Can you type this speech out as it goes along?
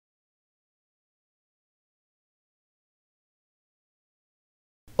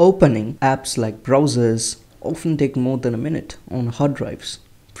Opening apps like browsers often take more than a minute on hard drives.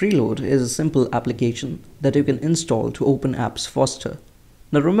 Preload is a simple application that you can install to open apps faster.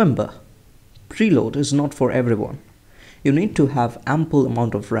 Now remember, Preload is not for everyone. You need to have ample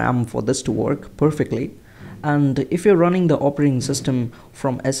amount of RAM for this to work perfectly, and if you're running the operating system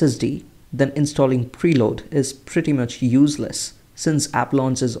from SSD, then installing Preload is pretty much useless since app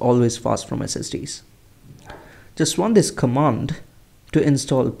launch is always fast from SSDs. Just run this command to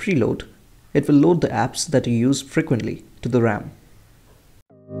install Preload. It will load the apps that you use frequently to the RAM.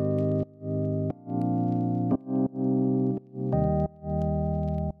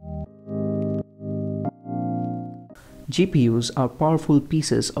 GPUs are powerful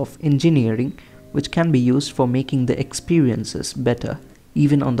pieces of engineering which can be used for making the experiences better,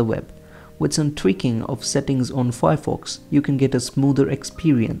 even on the web. With some tweaking of settings on Firefox, you can get a smoother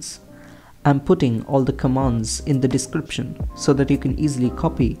experience. I'm putting all the commands in the description so that you can easily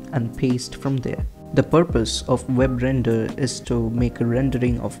copy and paste from there. The purpose of WebRender is to make a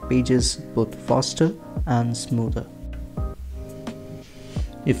rendering of pages both faster and smoother.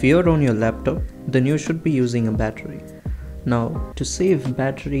 If you're on your laptop, then you should be using a battery. Now, to save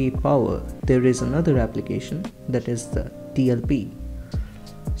battery power, there is another application that is the TLP.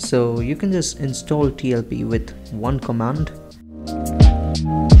 So you can just install TLP with one command.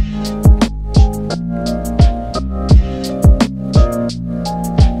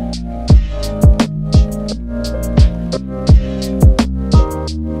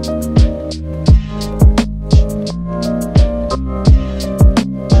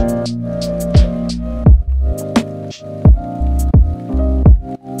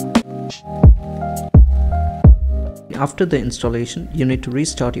 After the installation, you need to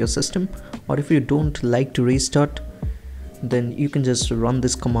restart your system, or if you don't like to restart, then you can just run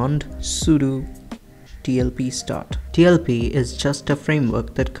this command sudo tlp start. TLP is just a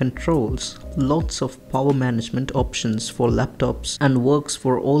framework that controls lots of power management options for laptops and works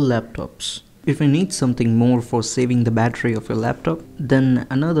for all laptops. If you need something more for saving the battery of your laptop, then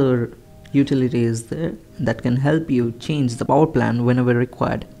another utility is there that can help you change the power plan whenever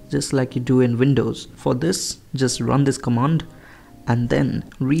required, just like you do in Windows. For this, just run this command and then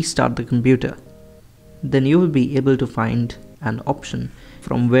restart the computer. Then you will be able to find an option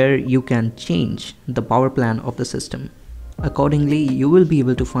from where you can change the power plan of the system. Accordingly, you will be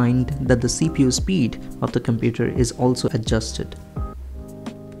able to find that the CPU speed of the computer is also adjusted.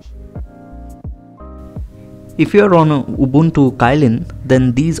 If you are on a Ubuntu Kylin,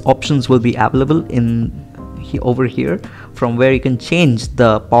 then these options will be available over here, from where you can change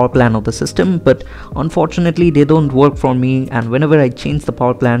the power plan of the system, but unfortunately they don't work for me, and whenever I change the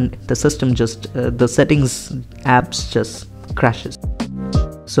power plan, the system just the settings apps just crashes.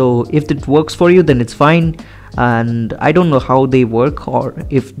 So if it works for you, then it's fine, and I don't know how they work or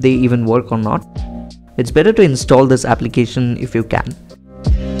if they even work or not. It's better to install this application if you can.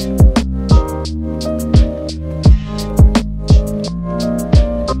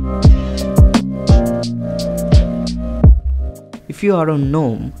 If you are on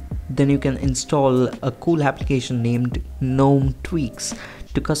GNOME, then you can install a cool application named GNOME Tweaks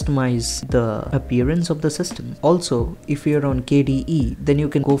to customize the appearance of the system. Also, if you're on KDE, then you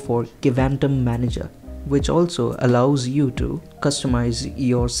can go for Gvantum Manager, which also allows you to customize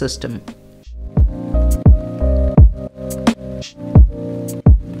your system.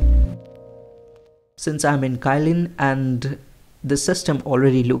 Since I'm in Kylin and the system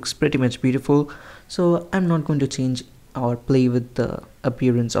already looks pretty much beautiful, so I'm not going to change or play with the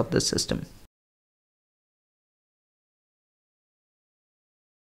appearance of the system.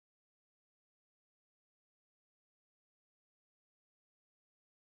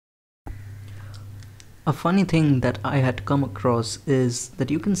 A funny thing that I had come across is that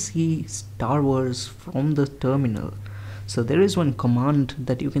you can see Star Wars from the terminal. So there is one command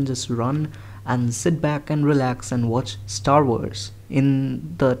that you can just run and sit back and relax and watch Star Wars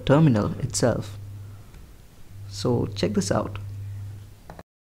in the terminal itself. So check this out.